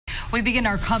We begin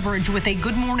our coverage with a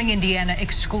Good Morning Indiana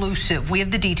exclusive. We have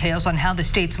the details on how the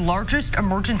state's largest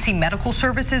emergency medical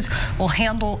services will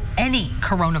handle any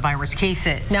coronavirus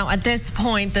cases. Now, at this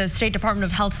point, the State Department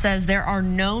of Health says there are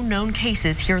no known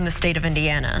cases here in the state of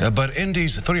Indiana. But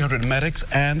Indy's 300 medics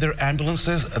and their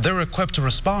ambulances, they're equipped to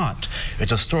respond.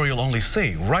 It's a story you'll only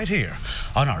see right here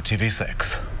on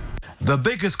RTV6. The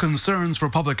biggest concerns for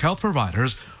public health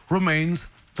providers remains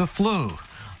the flu.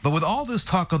 But with all this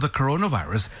talk of the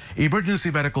coronavirus,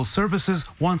 Emergency Medical Services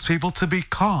wants people to be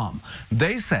calm.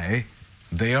 They say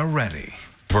they are ready.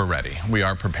 We're ready. We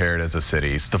are prepared as a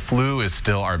city. The flu is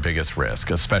still our biggest risk,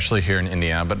 especially here in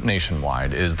Indiana, but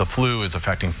nationwide. The flu is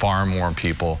affecting far more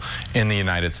people in the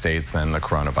United States than the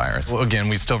coronavirus. Well, again,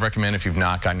 we still recommend if you've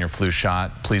not gotten your flu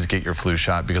shot, please get your flu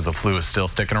shot because the flu is still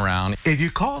sticking around. If you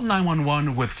call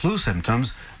 911 with flu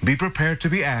symptoms, be prepared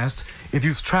to be asked if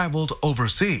you've traveled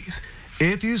overseas.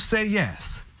 If you say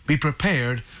yes, be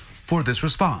prepared for this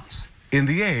response in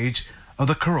the age of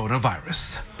the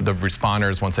coronavirus. The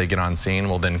responders, once they get on scene,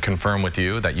 will then confirm with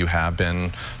you that you have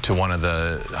been to one of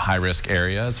the high-risk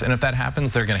areas. And if that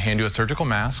happens, they're going to hand you a surgical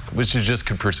mask, which is just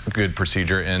good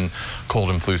procedure in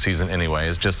cold and flu season anyway.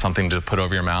 It's just something to put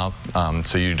over your mouth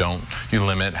so you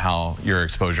limit how your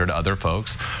exposure to other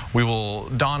folks. We will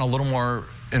don a little more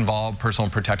involved personal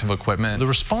protective equipment. The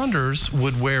responders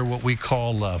would wear what we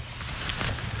call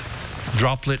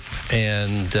droplet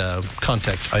and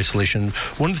contact isolation.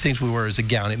 One of the things we wear is a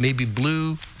gown. It may be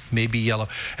blue, maybe yellow.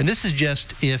 And this is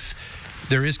just if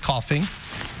there is coughing,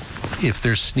 if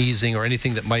there's sneezing or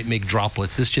anything that might make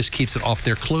droplets. This just keeps it off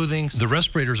their clothing. The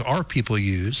respirators our people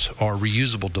use are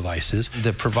reusable devices.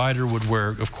 The provider would wear,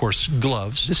 of course,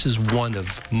 gloves. This is one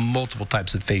of multiple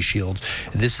types of face shields.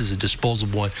 This is a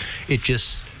disposable one. It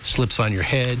just slips on your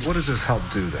head. What does this help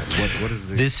do then? What is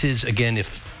This is, again,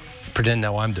 pretend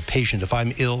now I'm the patient. If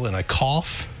I'm ill and I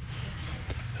cough,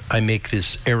 I make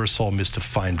this aerosol mist of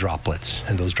fine droplets,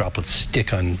 and those droplets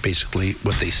stick on basically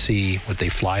what they see, what they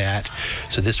fly at.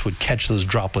 So this would catch those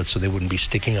droplets so they wouldn't be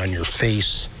sticking on your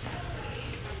face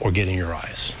or getting your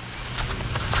eyes.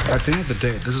 At the end of the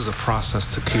day, this is a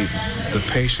process to keep the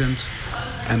patients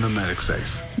and the medics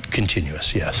safe.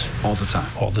 Continuous, yes. All the time.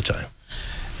 All the time.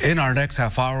 In our next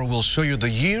half hour, we'll show you the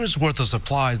year's worth of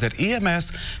supplies that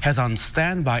EMS has on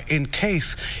standby in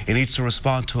case it needs to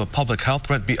respond to a public health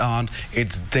threat beyond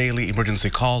its daily emergency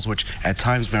calls, which at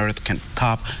times, Meredith, can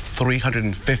top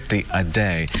 350 a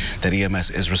day that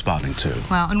EMS is responding to.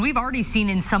 Well, and we've already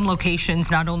seen in some locations,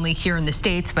 not only here in the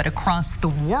States, but across the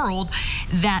world,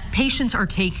 that patients are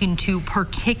taken to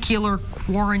particular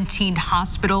quarantined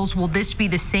hospitals. Will this be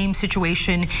the same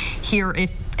situation here if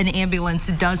an ambulance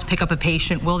does pick up a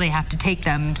patient? Will they have to take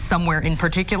them somewhere in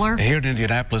particular? Here in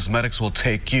Indianapolis, medics will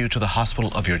take you to the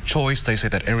hospital of your choice. They say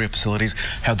that area facilities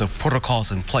have the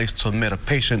protocols in place to admit a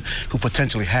patient who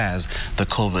potentially has the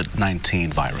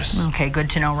COVID-19 virus. Okay, good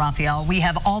to know, Raphael. We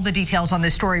have all the details on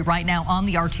this story right now on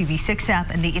the RTV6 app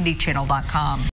and the IndyChannel.com.